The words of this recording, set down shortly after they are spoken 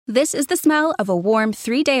This is the smell of a warm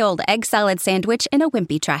 3-day-old egg salad sandwich in a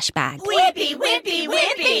wimpy trash bag. Wimpy, wimpy,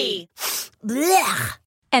 wimpy! Blech!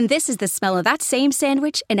 And this is the smell of that same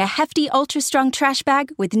sandwich in a hefty, ultra-strong trash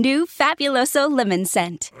bag with new Fabuloso lemon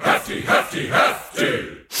scent. Hefty, hefty,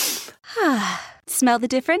 hefty! Smell the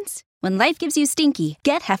difference? When life gives you stinky,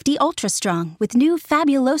 get Hefty Ultra Strong with new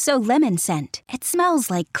Fabuloso lemon scent. It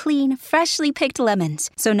smells like clean, freshly picked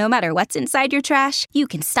lemons. So no matter what's inside your trash, you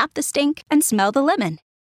can stop the stink and smell the lemon.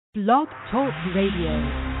 Blog Talk Radio.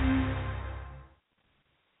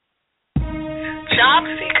 Job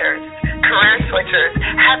seekers, career switchers,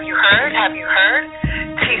 have you heard?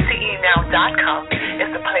 TCEnow.com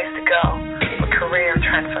is the place to go for career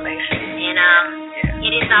transformation. And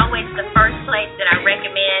it is always the first place that I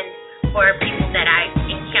recommend for people that I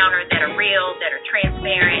encounter that are real, that are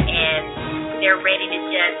transparent, and they're ready to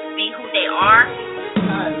just be who they are.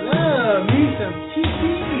 I love me some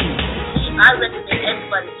TCE. I recommend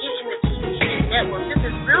everybody get in the TCE network. This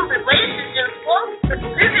is real relationships, folks. This is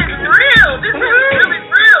real. This is really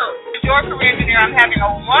real. Your career engineer, I'm having a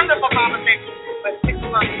wonderful conversation with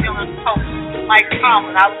 6-month children's coach Mike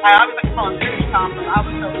Tomlin. I was going to call him Vinnie Tomlin. I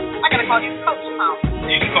got to call you Coach Tomlin.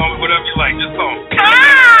 You can call me whatever you like. Just call me.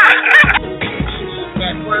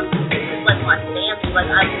 Network. This is like my family. Like,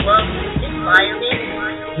 I love this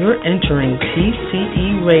environment. You're entering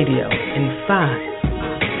TCE Radio in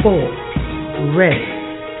 5, 4, ready,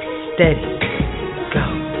 steady, go.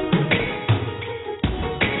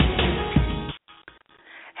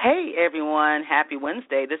 Hey everyone, happy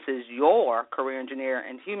Wednesday. This is your career engineer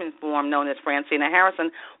in human form known as Francina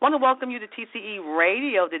Harrison. Want to welcome you to TCE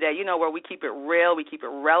Radio today, where we keep it real, we keep it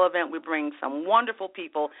relevant. We bring some wonderful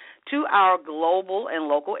people to our global and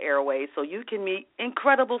local airways so you can meet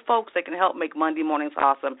incredible folks that can help make Monday mornings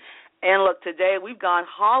awesome. And look, today we've gone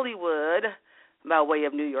Hollywood by way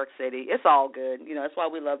of New York City. It's all good. That's why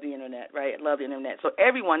we love the Internet, right? Love the Internet. So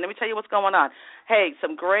everyone, let me tell you what's going on. Hey,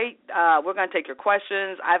 some great, we're going to take your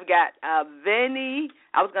questions. I've got Vinnie.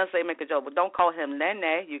 I was going to say make a joke, but don't call him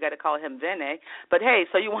Nene. You got to call him Vinnie. But, hey,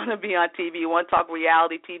 so you want to be on TV. You want to talk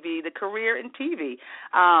reality TV, the career in TV.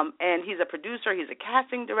 And he's a producer. He's a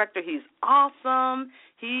casting director. He's awesome.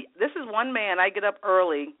 This is one man. I get up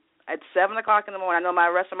early at 7 o'clock in the morning. I know my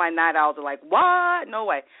rest of my night owls are like, what? No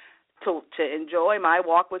way. To enjoy my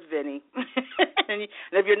walk with Vinnie. And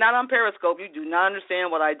if you're not on Periscope, you do not understand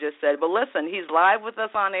what I just said. But listen, he's live with us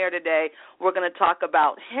on air today. We're going to talk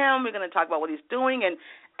about him. We're going to talk about what he's doing. And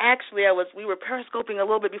actually, we were Periscoping a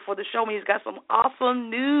little bit before the show, and he's got some awesome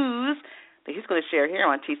news that he's going to share here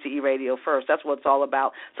on TCE Radio first. That's what it's all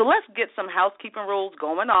about. So let's get some housekeeping rules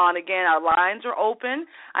going on. Again, our lines are open.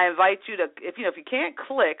 I invite you to, if you can't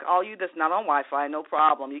click, all you that's not on Wi-Fi, no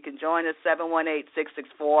problem. You can join us.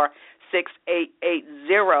 718-664-6880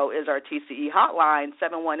 is our TCE hotline,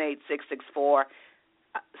 718-664-6880.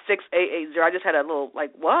 I just had a little,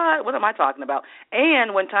 what? What am I talking about?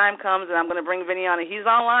 And when time comes, and I'm going to bring Vinnie on, and he's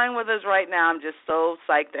online with us right now. I'm just so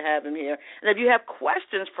psyched to have him here. And if you have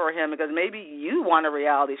questions for him, because maybe you want a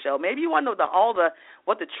reality show, maybe you want to know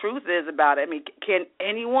what the truth is about it. I mean, can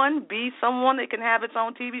anyone be someone that can have its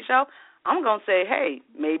own TV show? I'm going to say, hey,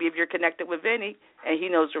 maybe if you're connected with Vinnie, and he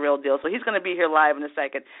knows the real deal. So he's going to be here live in a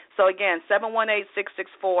second. So, again,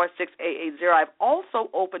 718-664-6880. I've also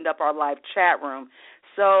opened up our live chat room.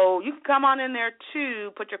 So you can come on in there,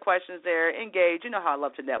 too, put your questions there, engage. You know how I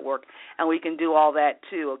love to network, and we can do all that,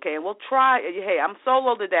 too, okay? And we'll try. Hey, I'm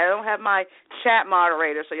solo today. I don't have my chat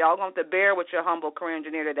moderator, so y'all going to have to bear with your humble career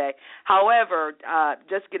engineer today. However,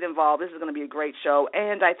 just get involved. This is going to be a great show.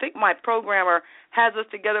 And I think my programmer has us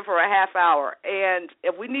together for a half hour. And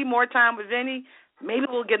if we need more time with Vinnie, maybe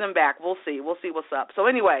we'll get him back. We'll see. We'll see what's up. So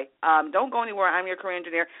anyway, don't go anywhere. I'm your career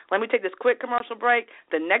engineer. Let me take this quick commercial break.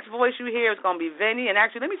 The next voice you hear is going to be Vinnie. And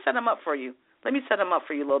actually, let me set him up for you. Let me set him up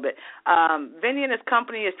for you a little bit. Vinnie and his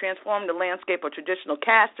company has transformed the landscape of traditional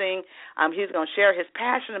casting. He's going to share his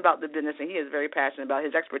passion about the business, and he is very passionate about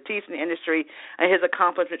his expertise in the industry and his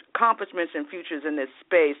accomplishments and futures in this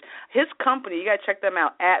space. His company, you got to check them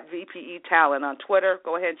out, at VPE Talent on Twitter.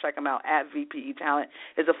 Go ahead and check them out, at VPE Talent.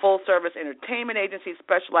 Is a full-service entertainment agency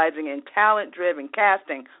specializing in talent-driven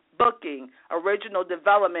casting, booking, original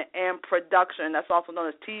development, and production. That's also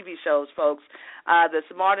known as TV shows, folks. The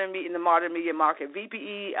modern media market.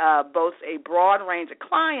 VPE boasts a broad range of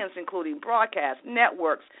clients, including broadcast,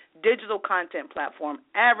 networks, digital content platform,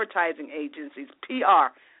 advertising agencies,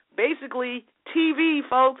 PR, basically TV,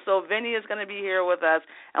 folks. So Vinnie is going to be here with us,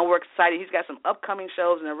 and we're excited. He's got some upcoming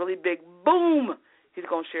shows and a really big boom he's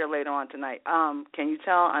going to share later on tonight. Can you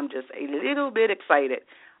tell I'm just a little bit excited?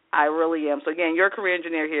 I really am. So, again, you're a career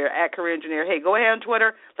engineer here at Career Engineer. Hey, go ahead on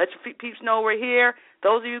Twitter. Let your peeps know we're here.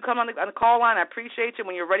 Those of you who come on the call line, I appreciate you.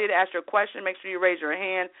 When you're ready to ask your question, make sure you raise your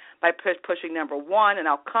hand by pushing number 1, and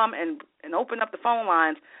I'll come and open up the phone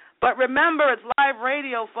lines. But remember, it's live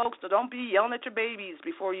radio, folks, so don't be yelling at your babies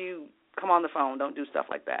before you come on the phone. Don't do stuff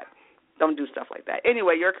like that.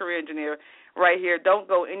 Anyway, you're a career engineer right here. Don't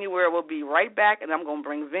go anywhere. We'll be right back, and I'm going to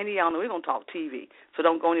bring Vinnie on. We're going to talk TV. So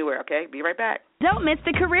don't go anywhere, okay? Be right back. Don't miss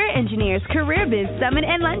the Career Engineers Career Biz Summit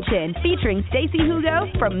and Luncheon featuring Stacey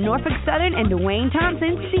Hugo from Norfolk Southern and Dwayne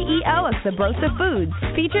Thompson, CEO of Sabrosa Foods.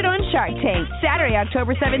 Featured on Shark Tank, Saturday,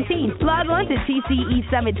 October 17th. Log on to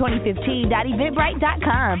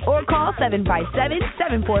TCESummit2015.eventbrite.com or call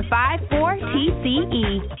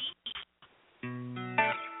 757-745-4TCE.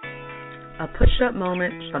 A push-up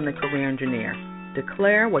moment from the Career Engineer.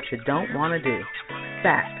 Declare what you don't want to do.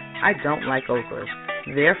 Fact, I don't like okras.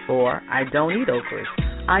 Therefore, I don't eat okras.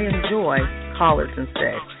 I enjoy collards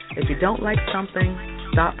instead. If you don't like something,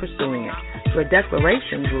 stop pursuing it. Your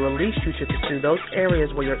declarations will release you to pursue those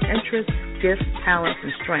areas where your interests, gifts, talents,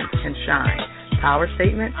 and strengths can shine. Power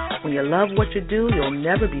statement, when you love what you do, you'll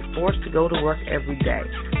never be forced to go to work every day.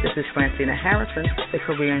 This is Francina Harrison, the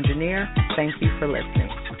Career Engineer. Thank you for listening.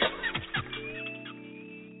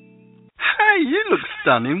 Hey, you look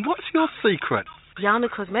stunning. What's your secret?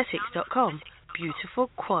 YanaCosmetics.com. Beautiful,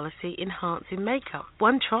 quality, enhancing makeup.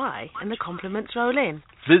 One try and the compliments roll in.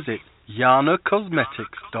 Visit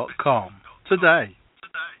YanaCosmetics.com today.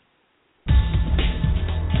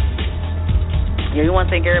 Yeah, we want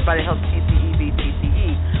to thank everybody who helps TCE be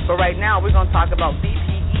TCE. But right now, we're going to talk about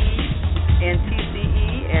BPE and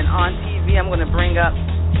TCE. And on TV, I'm going to bring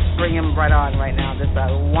him right on right now. This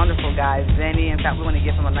wonderful guy, Vinnie. In fact, we want to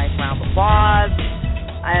give him a nice round of applause.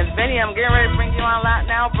 And Vinnie, I'm getting ready to bring you on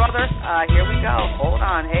now, brother. Here we go. Hold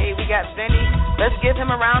on. Hey, we got Vinnie. Let's give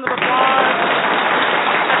him a round of applause.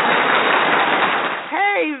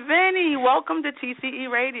 Hey, Vinnie, welcome to TCE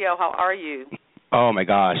Radio. How are you? Oh my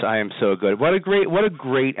gosh, I am so good. What a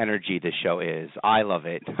great energy this show is. I love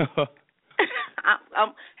it.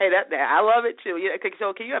 Hey, I love it too.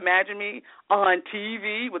 So can you imagine me on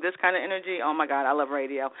TV with this kind of energy? Oh my God, I love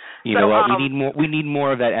radio. You know what? We need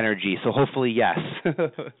more of that energy. So hopefully, yes.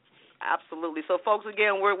 Absolutely. So, folks,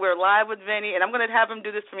 again, we're live with Vinnie, and I'm going to have him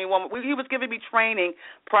do this for me. He was giving me training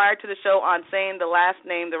prior to the show on saying the last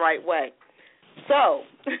name the right way. So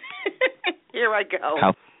here I go.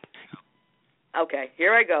 How? Okay,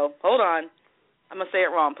 here I go. Hold on. I'm going to say it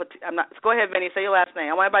wrong. Go ahead, Vinnie. Say your last name.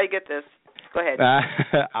 I want everybody to get this. Go ahead.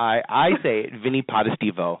 I say it, Vinnie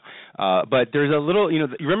Potestivo. But there's a little, you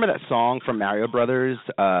remember that song from Mario Brothers?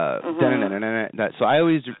 So I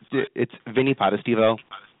always, it's Vinnie Potestivo.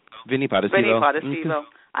 Vinnie Potestivo. Vinnie Potestivo.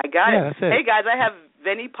 I got it. Hey, guys, I have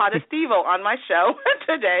Vinnie Potestivo on my show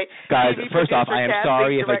today. Guys, first off, I am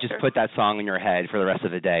sorry if I just put that song in your head for the rest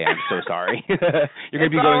of the day. I'm so sorry. You're going to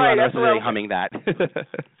be going around the rest of the day humming that.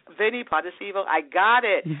 Vinnie Potestivo, I got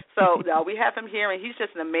it. So we have him here, and he's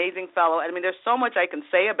just an amazing fellow. I mean, there's so much I can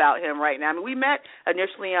say about him right now. I mean, we met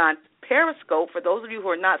initially on Periscope. For those of you who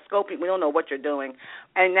are not scoping, we don't know what you're doing.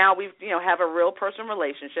 And now we have a real person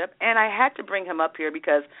relationship. And I had to bring him up here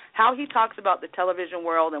because how he talks about the television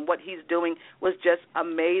world and what he's doing was just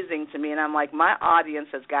amazing to me. And I'm like, my audience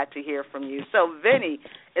has got to hear from you. So, Vinnie,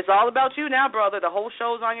 it's all about you now, brother. The whole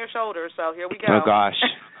show's on your shoulders. So here we go. Oh, gosh.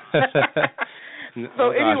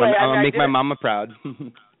 So anyway, I'm going to make my mama proud.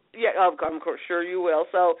 Yeah, I'm sure you will.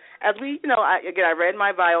 So as we, I read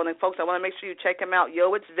my bio, and folks, I want to make sure you check him out.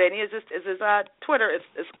 Yo, it's Vinnie is his Twitter.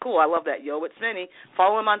 It's cool. I love that. Yo, it's Vinnie.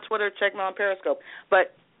 Follow him on Twitter. Check him out on Periscope.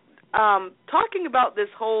 But talking about this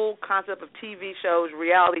whole concept of TV shows,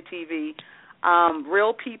 reality TV,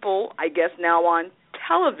 real people, I guess now on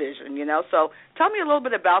television. So tell me a little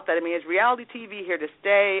bit about that. I mean, is reality TV here to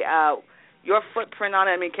stay? Your footprint on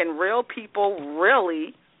it. I mean, can real people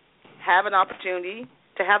really have an opportunity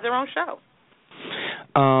to have their own show?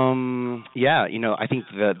 Yeah, I think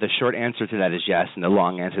the short answer to that is yes, and the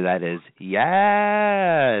long answer to that is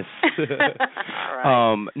yes. All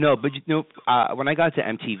right. No, but when I got to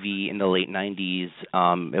MTV in the late 90s,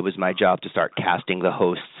 it was my job to start casting the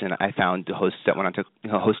hosts, and I found the hosts that went on to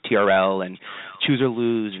host TRL and Choose or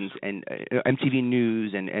Lose and MTV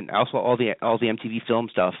News and also all the MTV film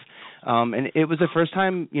stuff. And it was the first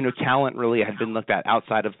time, talent really had been looked at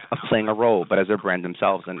outside of playing a role, but as a brand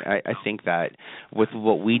themselves. And I think that with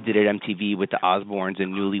what we did at MTV with the Osbournes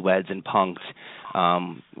and Newlyweds and Punk'd,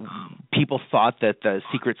 people thought that the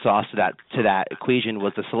secret sauce to that equation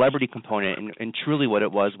was the celebrity component, and truly what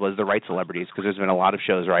it was the right celebrities, because there's been a lot of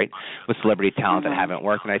shows, right, with celebrity talent that haven't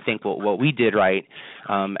worked. And I think what we did right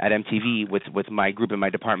at MTV with my group in my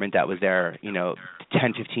department that was there,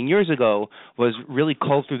 10, 15 years ago, was really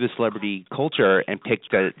cull through the celebrity culture and pick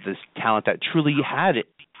this talent that truly had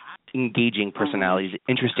engaging personalities,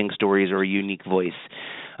 interesting stories, or a unique voice.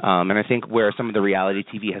 And I think where some of the reality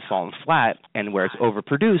TV has fallen flat and where it's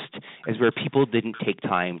overproduced is where people didn't take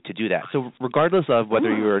time to do that. So regardless of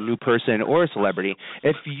whether you're a new person or a celebrity,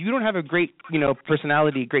 if you don't have a great,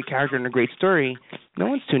 personality, great character, and a great story, no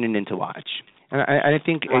one's tuning in to watch. And I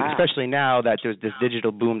think, especially now that there's this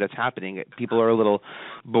digital boom that's happening, people are a little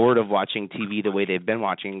bored of watching TV the way they've been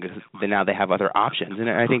watching, because now they have other options. And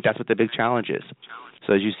I think that's what the big challenge is.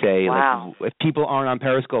 So as you say, like, if people aren't on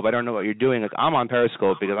Periscope, I don't know what you're doing. Like, I'm on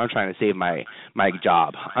Periscope because I'm trying to save my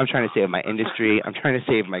job. I'm trying to save my industry. I'm trying to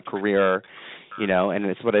save my career. And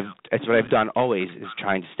it's what I've done always, is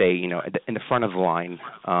trying to stay, in the front of the line,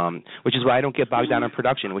 which is why I don't get bogged down on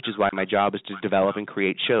production, which is why my job is to develop and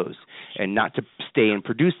create shows, and not to stay and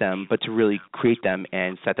produce them, but to really create them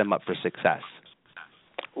and set them up for success.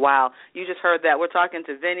 Wow, you just heard that. We're talking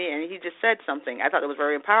to Vinnie, and he just said something. I thought it was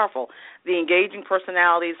very powerful. The engaging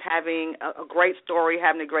personalities, having a great story,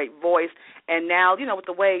 having a great voice, and now, with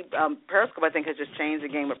the way Periscope, I think, has just changed the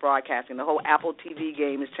game with broadcasting. The whole Apple TV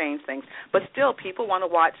game has changed things. But still, people want to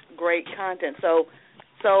watch great content. So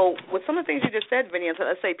with some of the things you just said, Vinnie,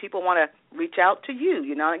 let's say people want to reach out to you,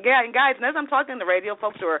 and guys, and as I'm talking to radio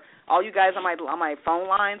folks, or all you guys on my phone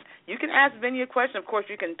lines, you can ask Vinnie a question. Of course,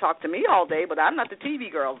 you can talk to me all day, but I'm not the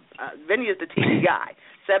TV girl. Vinnie is the TV guy.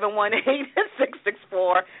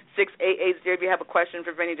 718-664-6880. If you have a question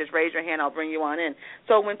for Vinnie, just raise your hand. I'll bring you on in.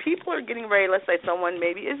 So when people are getting ready, let's say someone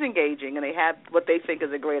maybe is engaging and they have what they think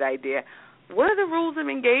is a great idea, what are the rules of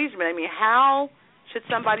engagement? I mean, how should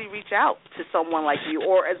somebody reach out to someone like you,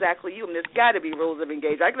 or exactly you? I mean, there's got to be rules of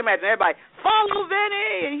engagement. I can imagine everybody follow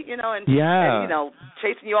Vinnie, and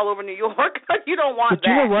chasing you all over New York. You don't want that.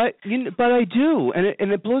 But you know what? But I do, and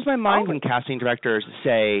it blows my mind when casting directors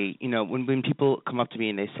say, when people come up to me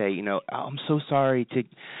and they say, I'm so sorry to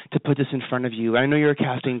put this in front of you. I know you're a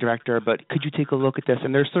casting director, but could you take a look at this?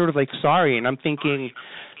 And they're sort of like, sorry, and I'm thinking,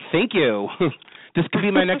 thank you. This could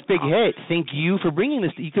be my next big hit. Thank you for bringing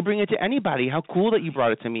this. You could bring it to anybody. How cool that you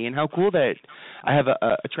brought it to me, and how cool that I have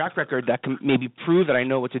a track record that can maybe prove that I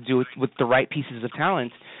know what to do with the right pieces of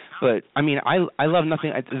talent. But, I mean, I love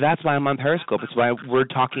nothing. That's why I'm on Periscope. It's why we're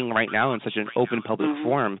talking right now in such an open public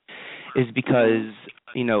forum, is because,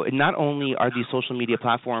 not only are these social media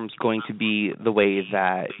platforms going to be the way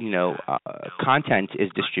that, content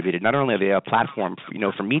is distributed, not only are they a platform,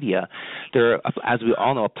 for media, they're, as we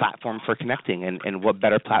all know, a platform for connecting, and what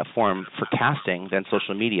better platform for casting than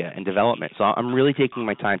social media and development. So I'm really taking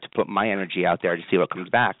my time to put my energy out there to see what comes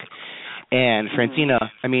back. And Francina,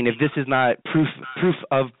 I mean, if this is not proof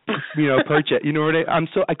of purchase,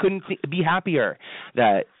 I couldn't be happier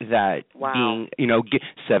that being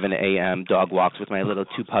 7 a.m. dog walks with my little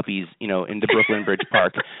two puppies, in the Brooklyn Bridge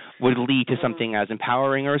Park would lead to something as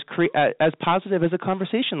empowering or as positive as a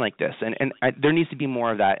conversation like this. And there needs to be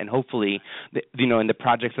more of that. And hopefully, in the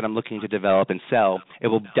projects that I'm looking to develop and sell, it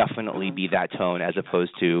will definitely be that tone as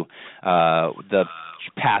opposed to the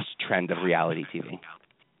past trend of reality TV.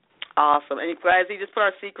 Awesome. And guys, he just put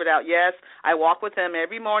our secret out. Yes, I walk with him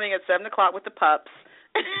every morning at 7 o'clock with the pups,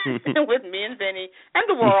 with me and Vinnie and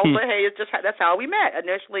the world. But, hey, that's how we met,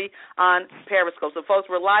 initially on Periscope. So, folks,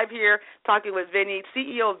 we're live here talking with Vinnie,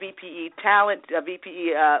 CEO of VPE Talent.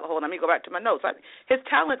 Hold on, let me go back to my notes. His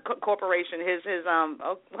Talent Corporation,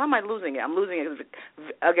 how am I losing it? I'm losing it.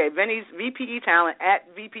 Okay, Vinnie's VPE Talent, at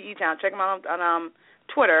VPE Talent. Check him out on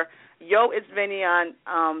Twitter. Yo, it's Vinnie on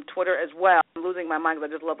Twitter as well. I'm losing my mind because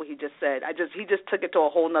I just love what he just said. He just took it to a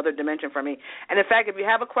whole nother dimension for me. And, in fact, if you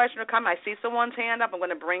have a question or comment, I see someone's hand up. I'm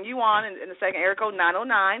going to bring you on in a second. Area code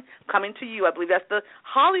 909, coming to you. I believe that's the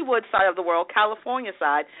Hollywood side of the world, California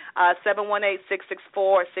side,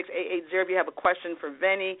 718-664-6880 if you have a question for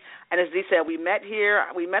Vinnie. And as he said, we met here.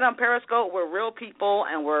 We met on Periscope. We're real people,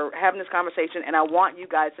 and we're having this conversation, and I want you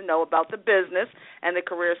guys to know about the business and the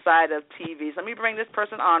career side of TV. So let me bring this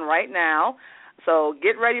person on right now. So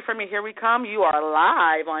get ready for me. Here we come. You are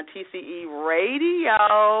live on TCE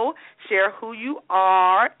Radio. Share who you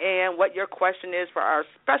are and what your question is for our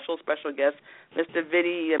special guest, Mr.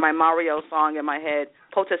 Vinnie, and my Mario song in my head,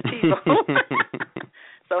 Potestivo.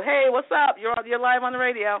 So, hey, what's up? You're live on the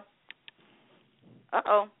radio.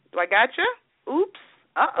 Uh-oh. Do I got you? Oops.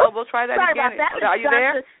 Uh-oh. We'll try that Sorry again. About that. Are you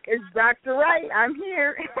there? It's Dr. Wright. I'm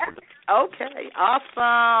here. Okay.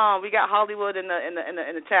 Awesome. We got Hollywood in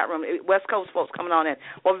the chat room. West Coast folks coming on in.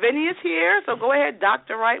 Well, Vinnie is here, so go ahead,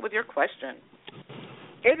 Dr. Wright, with your question.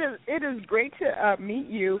 It is great to meet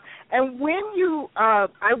you. And when you,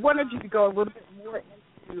 I wanted you to go a little bit more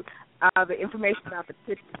into the information about the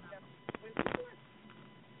kitchen.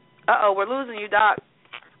 Uh-oh, we're losing you, Doc.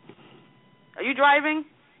 Are you driving?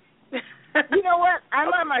 You know what? I'm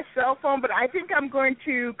on my cell phone, but I think I'm going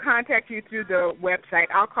to contact you through the website.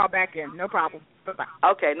 I'll call back in. No problem.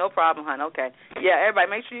 Bye-bye. Okay, no problem, hon. Okay. Yeah, everybody,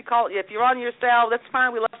 make sure you call. If you're on your cell, that's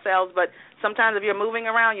fine. We love cells, but sometimes if you're moving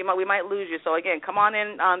around, we might lose you. So, again, come on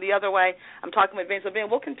in the other way. I'm talking with Vinnie. So, Vinnie,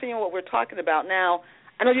 we'll continue what we're talking about now.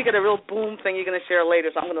 I know you got a real boom thing you're going to share later,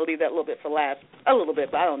 so I'm going to leave that a little bit for last. A little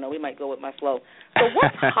bit, but I don't know. We might go with my flow. So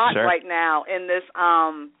what's hot Sure. right now in this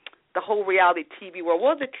the whole reality TV world?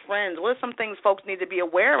 What are the trends? What are some things folks need to be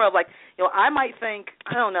aware of? Like, I might think,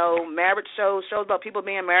 I don't know, marriage shows about people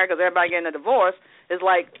being married because everybody getting a divorce is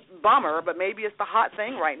like bummer, but maybe it's the hot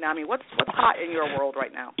thing right now. I mean, what's hot in your world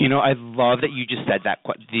right now? I love that you just said that,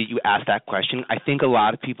 you asked that question. I think a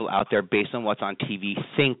lot of people out there, based on what's on TV,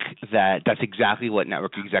 think that that's exactly what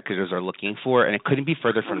network executives are looking for, and it couldn't be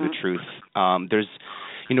further from the truth. There's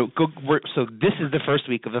so this is the first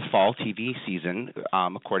week of the fall TV season,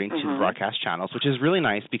 according to the broadcast channels, which is really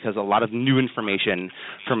nice because a lot of new information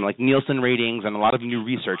from like Nielsen ratings and a lot of new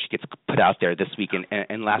research gets put out there this week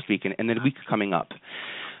and last week and the week coming up.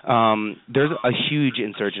 There's a huge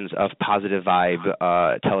insurgence of positive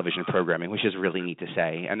vibe television programming, which is really neat to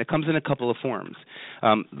say, and it comes in a couple of forms.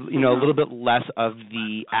 A little bit less of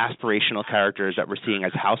the aspirational characters that we're seeing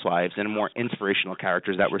as housewives and more inspirational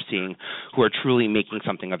characters that we're seeing who are truly making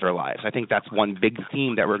something of their lives. I think that's one big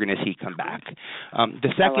theme that we're going to see come back.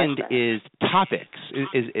 The second is topics,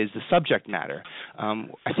 is the subject matter.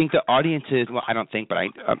 I think the audiences, well, I don't think, but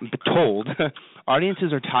I'm told,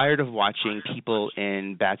 audiences are tired of watching people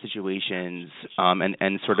in bad situations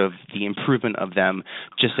and sort of the improvement of them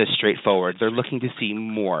just as straightforward. They're looking to see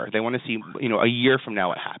more. They want to see, a year from now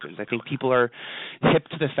what happens. I think people are hip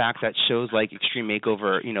to the fact that shows like Extreme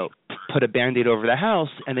Makeover, put a Band-Aid over the house,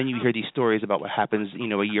 and then you hear these stories about what happens,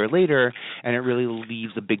 a year later, and it really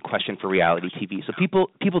leaves a big question for reality TV. So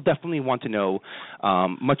people definitely want to know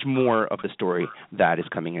much more of the story that is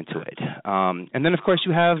coming into it. And then, of course,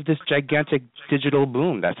 you have this gigantic digital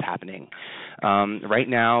boom that's happening. Right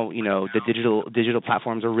now, the digital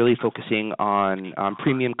platforms are really focusing on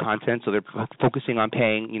premium content, so they're focusing on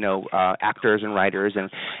paying, actors and writers and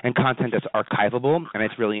content that's archivable, and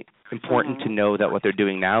it's really important to know that what they're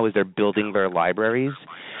doing now is they're building their libraries.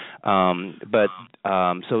 So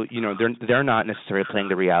they're not necessarily playing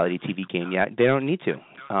the reality TV game yet. They don't need to.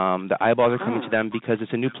 The eyeballs are coming to them because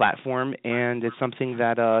it's a new platform and it's something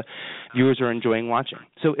that viewers are enjoying watching.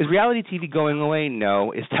 So is reality TV going away?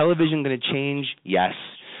 No. Is television going to change? Yes.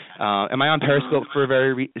 Am I on Periscope for a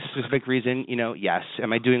very specific reason? Yes.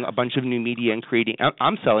 Am I doing a bunch of new media and creating?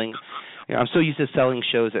 I'm selling. I'm so used to selling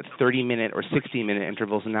shows at 30-minute or 60-minute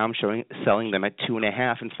intervals, and now I'm selling them at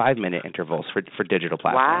 2.5 and 5-minute intervals for digital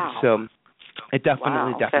platforms. Wow. So it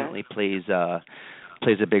definitely plays a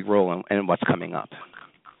big role in what's coming up.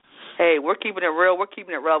 Hey, we're keeping it real. We're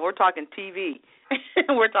keeping it real. We're talking TV.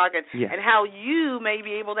 We're talking and how you may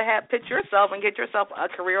be able to pitch yourself and get yourself a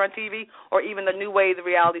career on TV, or even the new way the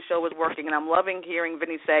reality show is working. And I'm loving hearing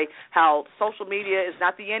Vinnie say how social media is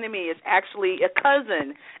not the enemy. It's actually a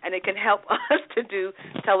cousin, and it can help us to do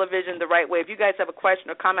television the right way. If you guys have a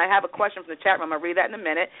question or comment, I have a question from the chat room. I'll read that in a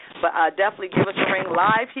minute. But definitely give us a ring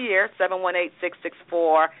live here,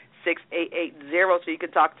 718-664-6880, so you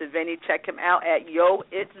can talk to Vinnie. Check him out at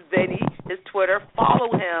It's Vinnie, his Twitter.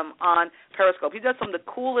 Follow him on Periscope. He does some of the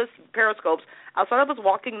coolest Periscopes. I started was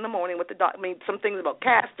walking in the morning with some things about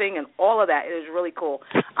casting and all of that. It is really cool.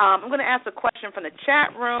 I'm going to ask a question from the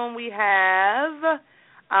chat room. We have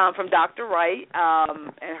from Dr. Wright,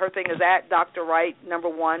 and her thing is at Dr. Wright,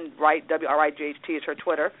 #1, Wright, WRIGHT is her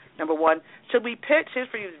Twitter, #1. Here's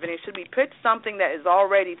for you, Vinnie, should we pitch something that is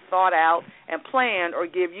already thought out and planned, or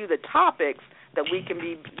give you the topics that we can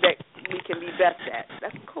be best at?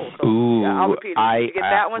 That's cool. So I'll repeat it. You get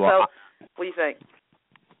that one? What do you think?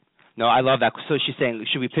 No, I love that. So she's saying,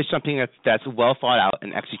 should we pitch something that's well thought out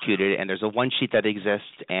and executed, and there's a one sheet that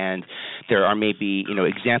exists, and there are maybe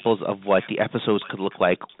examples of what the episodes could look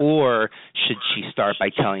like, or should she start by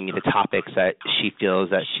telling me the topics that she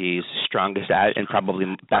feels that she's strongest at and probably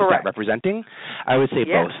best at representing? I would say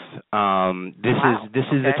both. This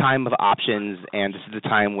is the time of options, and this is the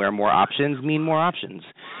time where more options mean more options.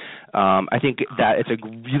 I think that it's a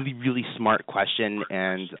really, really smart question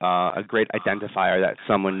and a great identifier that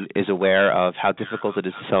someone is aware of how difficult it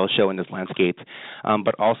is to sell a show in this landscape,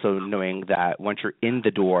 but also knowing that once you're in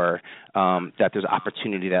the door, that there's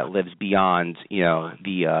opportunity that lives beyond,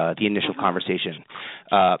 the initial conversation.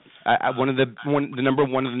 One of the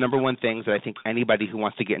number one things that I think anybody who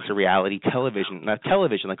wants to get into reality television, like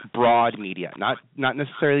broad media, not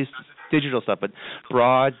necessarily digital stuff, but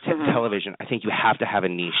broad television, I think you have to have a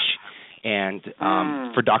niche. And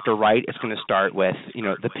for Dr. Wright, it's going to start with,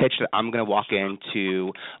 the pitch that I'm going to walk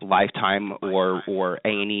into Lifetime or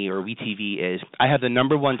A&E or WeTV is, I have the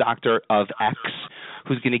number one doctor of X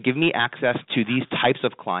who's going to give me access to these types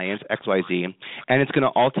of clients, XYZ, and it's going to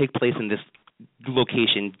all take place in this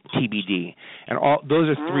location, TBD. And all those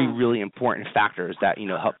are three really important factors that,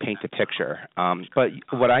 help paint the picture. But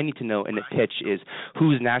what I need to know in the pitch is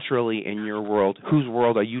who's naturally in your world, whose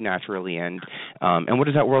world are you naturally in, and what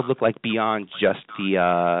does that world look like beyond just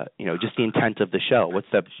the just the intent of the show?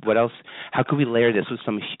 What else? How can we layer this with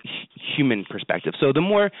some human perspective? So the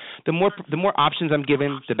more options I'm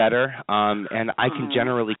given, the better. And I can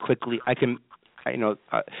generally quickly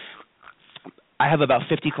I have about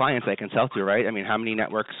 50 clients I can sell to, right? I mean, how many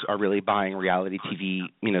networks are really buying reality TV,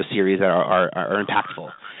 series that are impactful?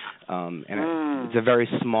 And it's a very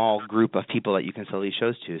small group of people that you can sell these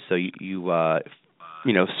shows to. So you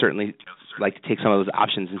certainly like to take some of those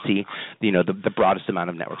options and see, the broadest amount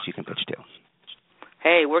of networks you can pitch to.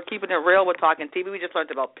 Hey, we're keeping it real. We're talking TV. We just learned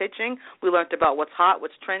about pitching. We learned about what's hot,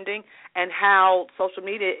 what's trending, and how social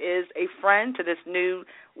media is a friend to this new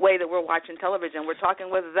way that we're watching television. We're talking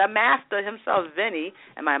with the master himself, Vinnie,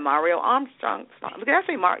 and my Mario Armstrong. Did I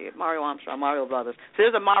say Mario Armstrong, Mario Brothers? So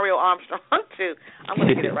there's a Mario Armstrong, too. I'm going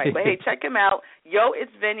to get it right. But, hey, check him out. Yo,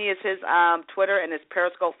 it's Vinnie is his Twitter and his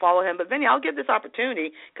Periscope. Follow him. But, Vinnie, I'll give this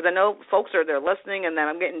opportunity because I know folks are there listening, and then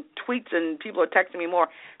I'm getting tweets and people are texting me more.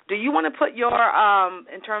 Do you want to put your,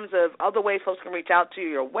 in terms of other ways folks can reach out to you,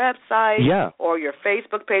 your website or your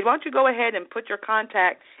Facebook page? Why don't you go ahead and put your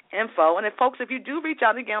contact info? And if you do reach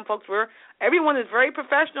out again, folks, everyone is very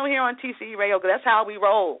professional here on TCE Radio because that's how we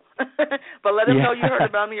roll. But let him know you heard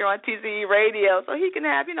about him here on TCE Radio so he can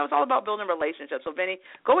have, it's all about building relationships. So, Vinnie,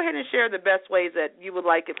 go ahead and share the best ways that you would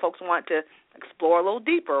like if folks want to explore a little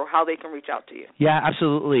deeper how they can reach out to you. Yeah,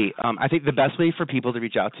 absolutely. I think the best way for people to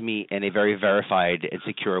reach out to me in a very verified and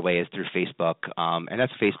secure way is through Facebook, and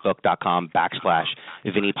that's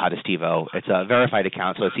facebook.com/Vinnie Potestivo. It's a verified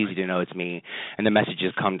account, so it's easy to know it's me, and the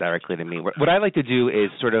messages come directly to me. What I like to do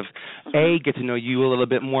is sort of, get to know you a little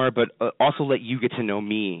bit more, but also let you get to know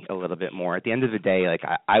me a little bit more. At the end of the day,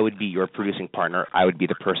 I would be your producing partner. I would be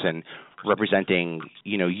the person representing,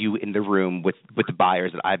 you in the room with the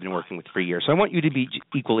buyers that I've been working with for years. So I want you to be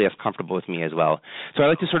equally as comfortable with me as well. So I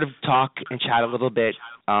like to sort of talk and chat a little bit,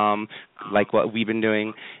 like what we've been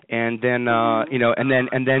doing, and then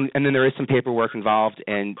and then there is some paperwork involved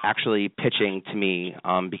in actually pitching to me,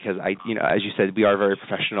 because as you said, we are a very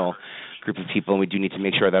professional group of people, and we do need to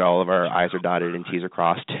make sure that all of our I's are dotted and T's are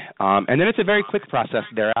crossed. And then it's a very quick process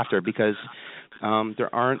thereafter because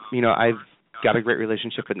there aren't, I've got a great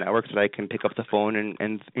relationship with networks that I can pick up the phone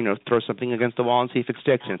and throw something against the wall and see if it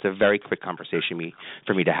sticks. And it's a very quick conversation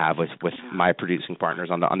for me to have with my producing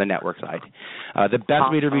partners on the network side. The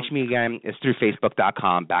best way to reach me again is through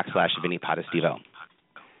facebook.com/Vinnie Potestivo.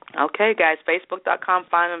 Okay, guys, facebook.com,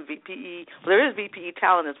 find him, VPE. Well, there is VPE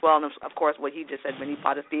Talent as well, and, of course, what he just said, Vinnie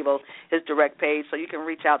Potestivo, his direct page, so you can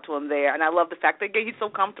reach out to him there. And I love the fact that he's so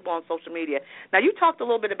comfortable on social media. Now, you talked a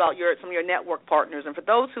little bit about some of your network partners, and for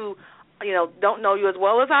those who don't know you as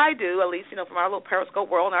well as I do, at least, from our little Periscope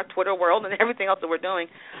world and our Twitter world and everything else that we're doing,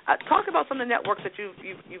 talk about some of the networks that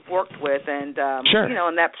you've worked with and, sure.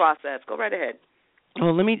 In that process. Go right ahead.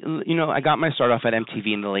 Well, I got my start off at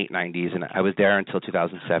MTV in the late 90s, and I was there until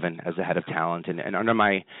 2007 as the head of talent. And under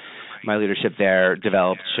my leadership there,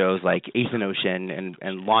 developed shows like Eighth and Ocean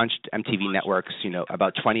and launched MTV networks,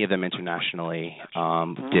 about 20 of them internationally.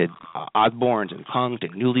 Did Osbournes and Punk'd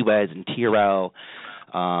and Newlyweds and TRL.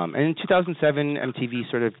 And in 2007, MTV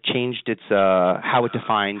sort of changed its how it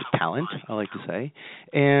defined talent, I like to say.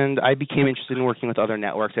 And I became interested in working with other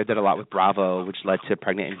networks. I did a lot with Bravo, which led to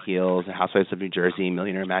Pregnant in Heels, and Housewives of New Jersey,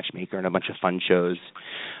 Millionaire Matchmaker, and a bunch of fun shows.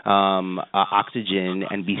 Oxygen,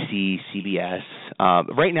 NBC, CBS.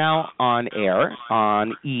 Right now on air,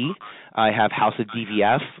 on E, I have House of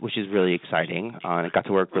DVF, which is really exciting. I got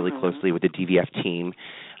to work really closely with the DVF team.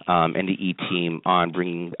 and the E team on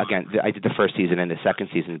bringing, again, I did the first season and the second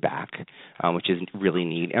season back, which is really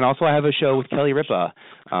neat. And also I have a show with Kelly Ripa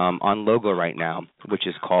on Logo right now, which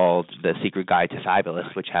is called The Secret Guide to Fabulous,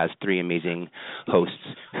 which has 3 amazing hosts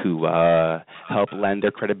who help lend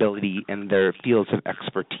their credibility in their fields of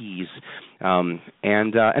expertise. And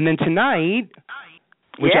then tonight,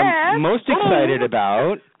 which I'm most excited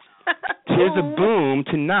about, here's a boom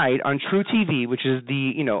tonight on True TV, which is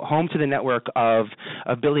the home to the network of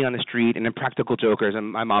Billy on the Street and Impractical Jokers.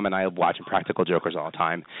 And my mom and I watch Impractical Jokers all the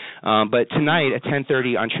time. But tonight at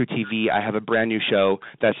 10:30 on True TV, I have a brand new show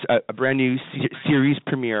that's a brand new series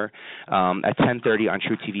premiere at 10:30 on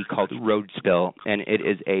True TV called Road Spill, and it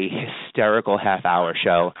is a hysterical half-hour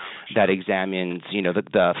show that examines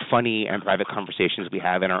the funny and private conversations we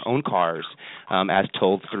have in our own cars, as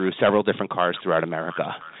told through several different cars throughout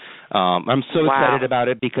America. I'm so excited about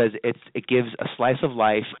it because it gives a slice of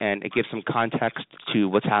life and it gives some context to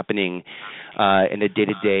what's happening in the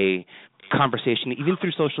day-to-day conversation, even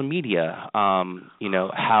through social media,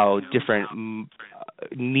 how different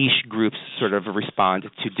niche groups sort of respond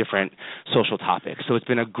to different social topics. So it's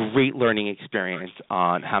been a great learning experience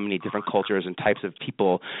on how many different cultures and types of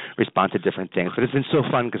people respond to different things. But it's been so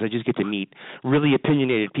fun because I just get to meet really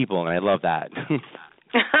opinionated people, and I love that.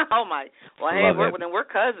 Oh my! Well, hey, we're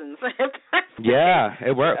cousins. Yeah,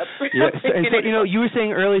 it works. Yeah. And so, you were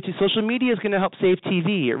saying earlier too, social media is going to help save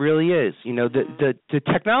TV. It really is. The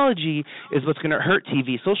technology is what's going to hurt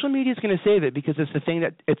TV. Social media is going to save it because it's the thing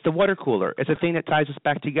it's the water cooler. It's the thing that ties us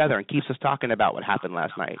back together and keeps us talking about what happened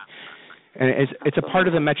last night. And it's a part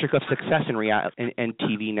of the metric of success in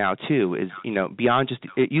TV now too. Is beyond just,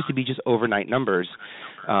 it used to be just overnight numbers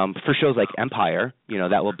for shows like Empire.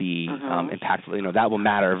 That will be impactful. That will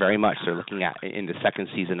matter very much. They're looking at in the second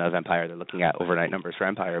season of Empire. They're looking at overnight numbers for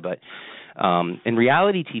Empire. But in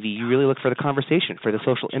reality TV, you really look for the conversation, for the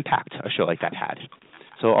social impact a show like that had.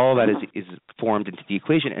 So all of that is formed into the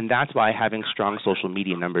equation, and that's why having strong social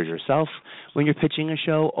media numbers yourself when you're pitching a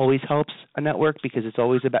show always helps a network, because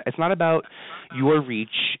it's not about your reach,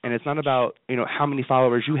 and it's not about how many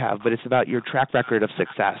followers you have, but it's about your track record of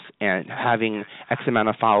success, and having X amount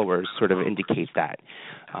of followers sort of indicates that.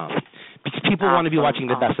 Because people want to be watching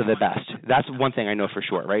the best of the best. That's one thing I know for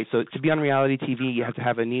sure, right? So to be on reality TV, you have to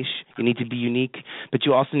have a niche. You need to be unique, but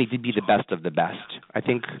you also need to be the best of the best. I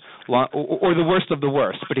think, or the worst of the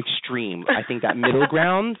worst, but extreme. I think that middle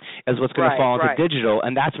ground is what's going to fall into digital,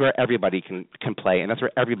 and that's where everybody can play, and that's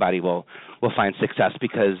where everybody will find success,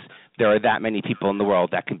 because there are that many people in the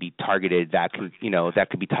world that can be targeted, that can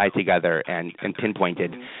be tied together and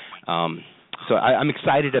pinpointed. So I'm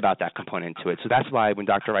excited about that component to it. So that's why when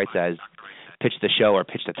Dr. Wright says pitch the show or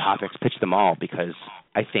pitch the topics, pitch them all, because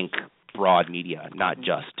I think broad media, not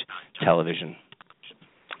just television.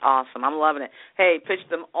 Awesome. I'm loving it. Hey, pitch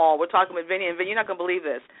them all. We're talking with Vinnie, and Vinnie, you're not going to believe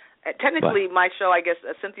this. Technically, my show, I guess,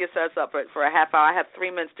 Cynthia sets up for a half hour. I have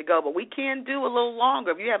 3 minutes to go, but we can do a little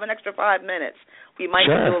longer. If you have an extra 5 minutes, we might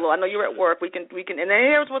do a little. I know you're at work. We can. And then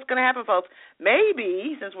here's what's going to happen, folks.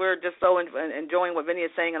 Maybe, since we're just so enjoying what Vinnie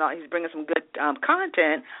is saying, and he's bringing some good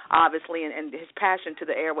content, obviously, and his passion to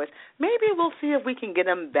the airways, maybe we'll see if we can get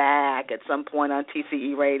him back at some point on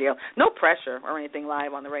TCE radio. No pressure or anything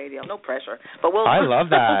live on the radio. No pressure. But I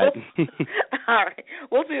love that. All right.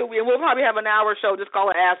 We'll see. We'll probably have an hour show. Just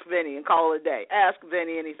call it Ask Vinnie and call it a day. Ask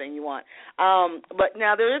Vinnie anything you want. But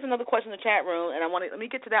now there is another question in the chat room, and let me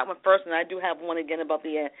get to that one first, and I do have one again about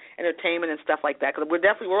the entertainment and stuff like that, because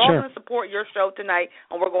we're all going to support your show tonight,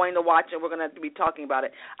 and we're going to watch it. We're going to be talking about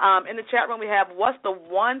it. In the chat room we have, what's the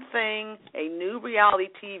one thing a new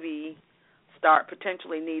reality TV star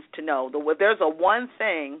potentially needs to know? If there's a one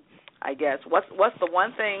thing, I guess, what's the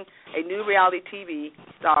one thing a new reality TV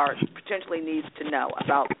star potentially needs to know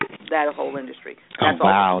about that whole industry? That's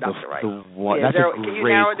all, Dr. Wright. That's a great question. Can you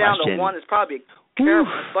narrow it down to one? It's probably a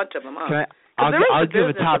bunch of them, huh? I'll give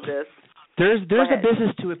a top. There's a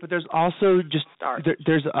business to it, but there's also just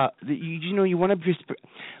you want to just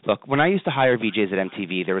look. When I used to hire VJs at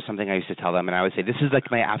MTV, there was something I used to tell them, and I would say, "This is like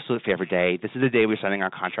my absolute favorite day. This is the day we're signing our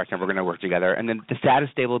contract, and we're going to work together. And then the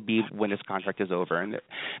saddest day will be when this contract is over, and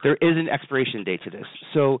there is an expiration date to this."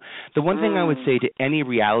 So the one thing I would say to any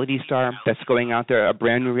reality star that's going out there, a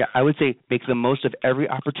brand new, I would say, make the most of every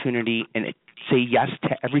opportunity and say yes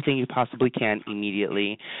to everything you possibly can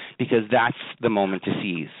immediately, because that's the moment to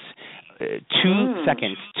seize.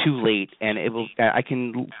 seconds too late, and I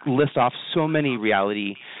can list off so many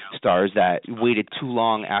reality stars that waited too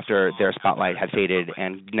long after their spotlight had faded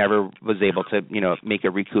and never was able to, make a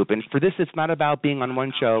recoup. And for this, it's not about being on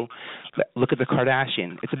one show. Look at the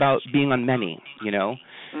Kardashian. It's about being on many,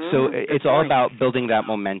 So it's all about building that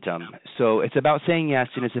momentum. So it's about saying yes,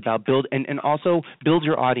 and it's about and also build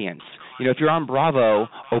your audience. If you're on Bravo,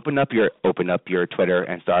 open up your Twitter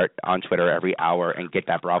and start on Twitter every hour and get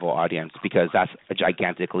that Bravo audience, because that's a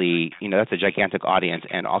gigantic audience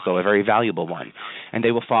and also a very valuable one, and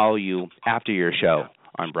they will follow you after your show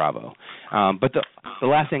on Bravo. But the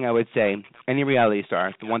last thing I would say, any reality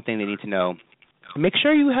star, the one thing they need to know, make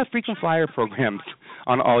sure you have frequent flyer programs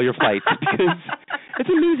on all your flights, because it's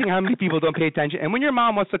amazing how many people don't pay attention. And when your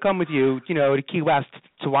mom wants to come with you, to Key West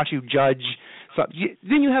to watch you judge,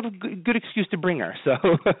 then you have a good excuse to bring her. So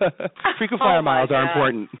frequent flyer miles are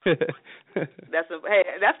important. I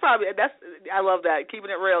love that.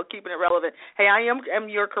 Keeping it real, keeping it relevant. Hey, I am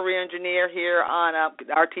your career engineer here on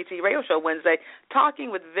our TCE radio show Wednesday, talking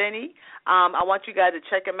with Vinnie. I want you guys to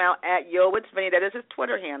check him out at It's Vinnie. That is his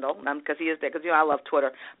Twitter handle, because he is there, because I love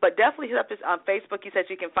Twitter. But definitely hit up this on Facebook. He says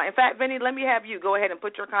you can find. In fact, Vinnie, let me have you go ahead and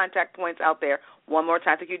put your contact points out there one more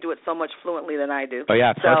time. I think you do it so much fluently than I do. Oh,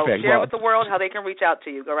 yeah, perfect. So share with the world how they can reach out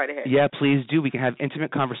to you. Go right ahead. Yeah, please do. We can have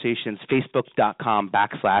intimate conversations,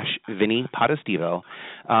 Facebook.com/Vinnie Potestivo.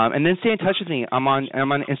 And then stay in touch with me. I'm on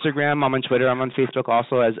Instagram, I'm on Twitter, I'm on Facebook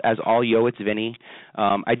also as all It's Vinnie.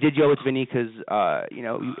 I did It's Vinnie because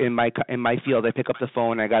in my field I pick up the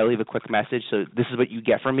phone and I gotta leave a quick message. So this is what you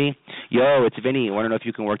get from me. It's Vinnie. I want to know if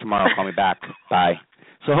you can work tomorrow. Call me back. Bye.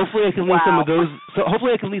 So hopefully I can leave some of those. So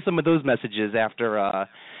hopefully I can leave some of those messages after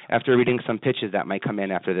reading some pitches that might come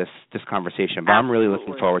in after this conversation. But I'm really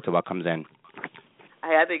looking forward to what comes in.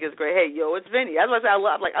 Hey, I think it's great. Hey, It's Vinnie. I love that. I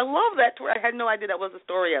had no idea that was the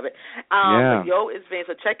story of it. It's Vinnie.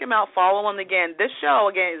 So check him out. Follow him again. This show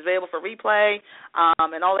again is available for replay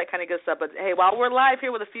and all that kind of good stuff. But hey, while we're live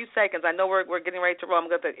here with a few seconds, I know we're getting ready to roll. I'm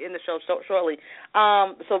going to end the show shortly.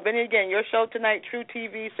 So Vinnie, again, your show tonight, True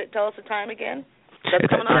TV. Tell us the time again. It's at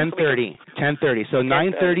 10:30. 10:30. So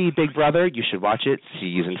 9:30, Big Brother. You should watch it.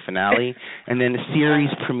 Season finale, and then the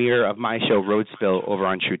series premiere of my show, Road Spill, over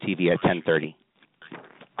on True TV at 10:30.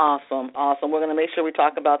 Awesome. We're going to make sure we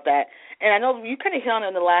talk about that. And I know you kind of hit on it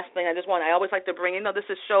in the last thing. I always like to bring in, this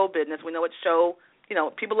is show business. We know it's show,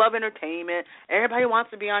 people love entertainment. Everybody wants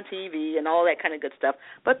to be on TV and all that kind of good stuff.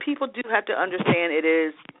 But people do have to understand it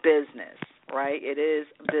is business, right? It is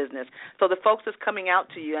business. So the folks that's coming out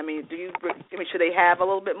to you, should they have a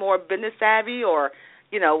little bit more business savvy or,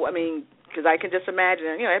 because I can just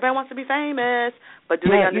imagine, everybody wants to be famous, but do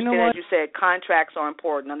they understand, as you said, contracts are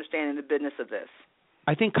important, understanding the business of this?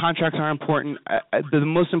 I think contracts are important. The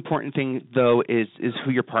most important thing, though, is who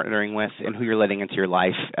you're partnering with and who you're letting into your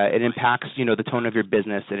life. It impacts, the tone of your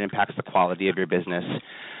business. It impacts the quality of your business.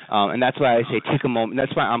 And that's why I say take a moment.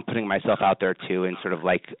 That's why I'm putting myself out there, too, and sort of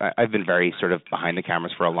I've been very sort of behind the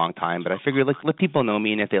cameras for a long time, but I figure let people know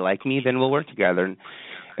me, and if they like me, then we'll work together. And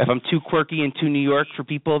if I'm too quirky and too New York for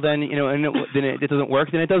people, then then it doesn't work.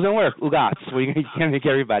 Then it doesn't work. Ugats. Well, you can't make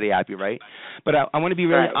everybody happy, right? But I want to be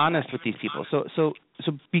really honest with these people. So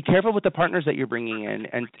be careful with the partners that you're bringing in.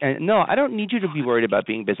 And no, I don't need you to be worried about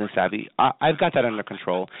being business savvy. I've got that under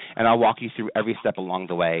control, and I'll walk you through every step along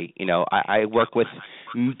the way. I work with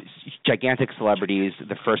gigantic celebrities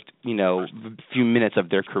the first few minutes of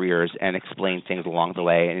their careers and explain things along the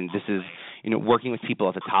way. And this is working with people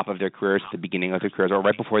at the top of their careers, at the beginning of their careers, or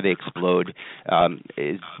right before they explode,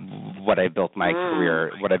 is what I've built my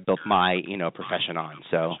career, what I've built my profession on.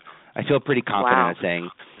 So I feel pretty confident in saying,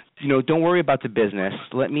 don't worry about the business.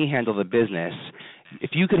 Let me handle the business.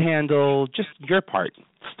 If you could handle just your part,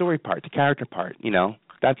 story part, the character part,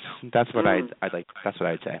 that's what I'd like. That's what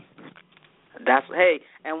I'd say.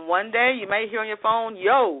 And one day you may hear on your phone,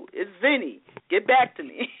 it's Vinnie. Get back to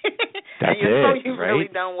me. That's you've really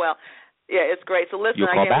done well. Yeah, it's great. So listen,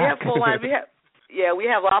 again, we have full line. We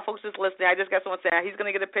have a lot of folks just listening. I just got someone saying he's going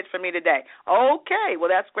to get a pitch from me today. Okay, well,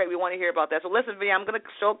 that's great. We want to hear about that. So listen, Vinnie, I'm going to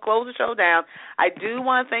close the show down. I do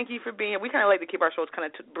want to thank you for being here. We kind of like to keep our shows kind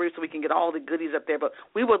of brief so we can get all the goodies up there, but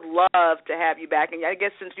we would love to have you back. And I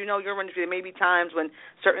guess since your industry, there may be times when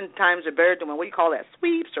certain times are better than what do you call that,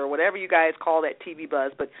 sweeps or whatever you guys call that TV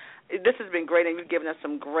buzz. But this has been great, and you've given us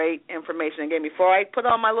some great information. Again, before I put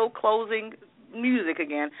on my little closing music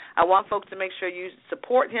again, I want folks to make sure you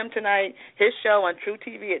support him tonight, his show on True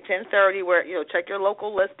TV at 10:30, where check your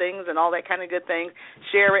local listings and all that kind of good things.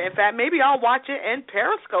 Share it. In fact, maybe I'll watch it in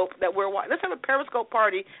Periscope. Let's have a Periscope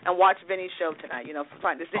party and watch Vinnie's show tonight.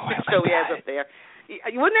 Find this show he has up there.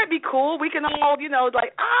 wouldn't that be cool? We can all, we're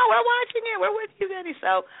watching it. We're with you, Vinnie.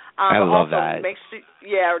 So I love also that.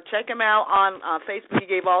 Check him out on Facebook. He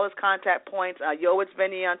gave all his contact points. It's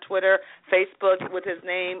Vinnie on Twitter, Facebook with his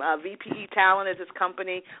name. VPE Talent is his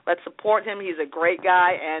company. Let's support him. He's a great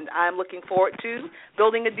guy, and I'm looking forward to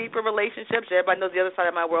building a deeper relationship. Everybody knows the other side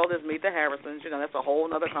of my world is Meet the Harrisons. That's a whole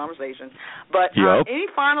other conversation. But any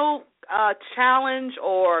final challenge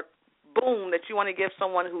or boom that you want to give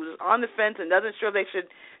someone who's on the fence and doesn't sure they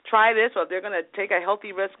should try this, or if they're going to take a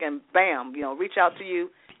healthy risk and bam, reach out to you?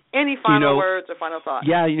 Any final words or final thoughts?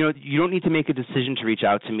 Yeah, you don't need to make a decision to reach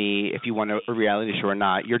out to me if you want a reality show or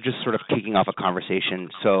not. You're just sort of kicking off a conversation.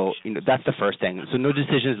 So that's the first thing. So no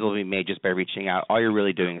decisions will be made just by reaching out. All you're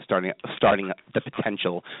really doing is starting the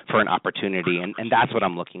potential for an opportunity, and that's what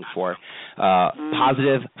I'm looking for.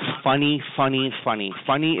 Positive, funny. Funny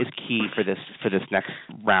is key for this next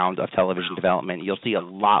round of television development. You'll see a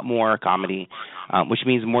lot more comedy, which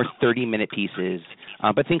means more 30-minute pieces.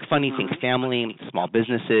 But think funny, think family, small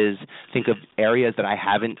businesses. Think of areas that I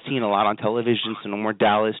haven't seen a lot on television. So no more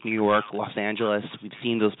Dallas, New York, Los Angeles. We've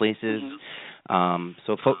seen those places.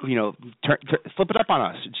 So flip it up on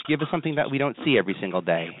us. Just give us something that we don't see every single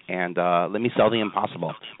day, and let me sell the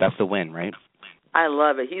impossible. That's the win, right? I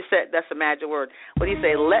love it. He said, that's a magic word. What did he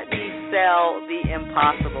say? Let me sell the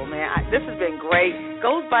impossible, man. This has been great.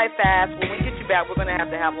 Goes by fast. When we get you back, we're going to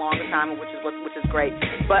have longer time, which is great.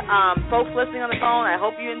 But folks listening on the phone, I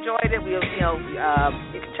hope you enjoyed it. You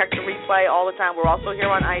can check the replay all the time. We're also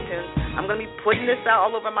here on iTunes. I'm going to be putting this out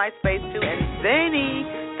all over MySpace too. And Vinnie,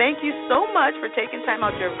 thank you so much for taking time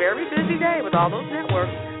out your very busy day with all those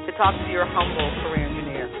networks to talk to your humble career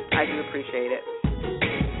engineer. I do appreciate it.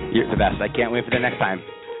 You're the best. I can't wait for the next time.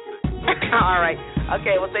 All right.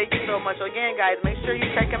 Okay, well, thank you so much. So, again, guys, make sure you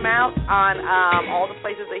check him out on all the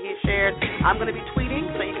places that he's shared. I'm going to be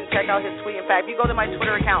tweeting, so you can check out his tweet. In fact, if you go to my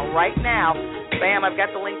Twitter account right now, bam, I've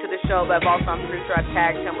got the link to the show, but I'm pretty sure I've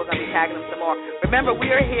tagged him. We're going to be tagging him some more. Remember,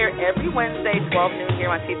 we are here every Wednesday, 12 noon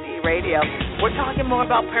here on TCE Radio. We're talking more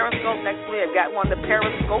about Periscope next week. I've got one of the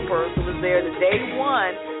Periscopers who was there the day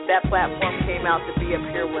one that platform came out to be up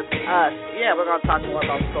here with us. Yeah, we're going to talk more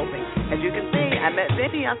about scoping. As you can see, I met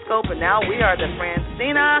Vinnie on Scope, and now we are the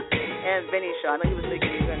Francina and Vinnie show. I know he was thinking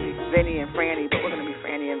he was going to be Vinnie and Franny, but we're going to be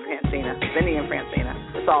Franny and Francina. Vinnie and Francina.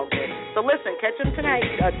 It's all good. So listen, catch him tonight,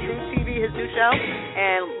 True TV, his new show.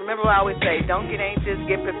 And remember what I always say, don't get anxious,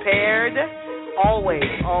 get prepared. Always,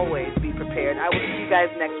 always be prepared. I will see you guys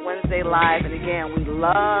next Wednesday live. And again, we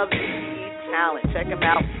love VPE Talent. Check him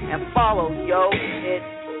out and follow It's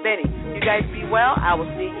Vinnie. You guys be well. I will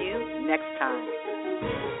see you next time.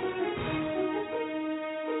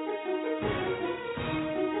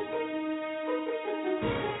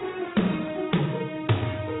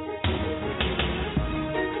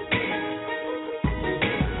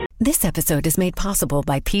 This episode is made possible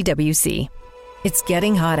by PwC. It's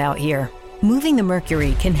getting hot out here. Moving the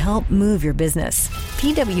mercury can help move your business.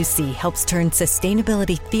 PwC helps turn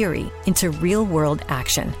sustainability theory into real-world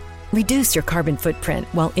action. Reduce your carbon footprint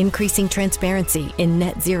while increasing transparency in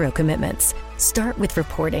net zero commitments. Start with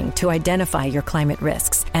reporting to identify your climate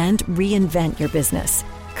risks and reinvent your business.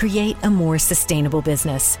 Create a more sustainable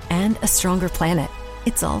business and a stronger planet.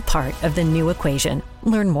 It's all part of The New Equation.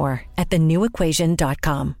 Learn more at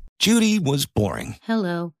thenewequation.com. Judy was boring.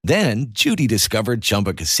 Hello. Then Judy discovered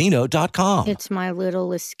ChumbaCasino.com. It's my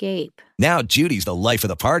little escape. Now Judy's the life of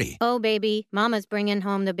the party. Oh, baby, mama's bringing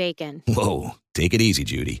home the bacon. Whoa, take it easy,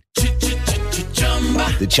 Judy.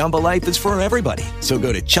 The Chumba life is for everybody. So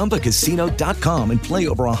go to ChumbaCasino.com and play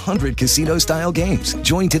over 100 casino-style games.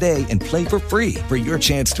 Join today and play for free for your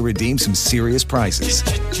chance to redeem some serious prizes.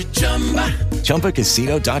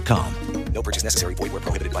 ChumbaCasino.com. No purchase necessary. Void where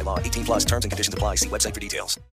prohibited by law. 18+ terms and conditions apply. See website for details.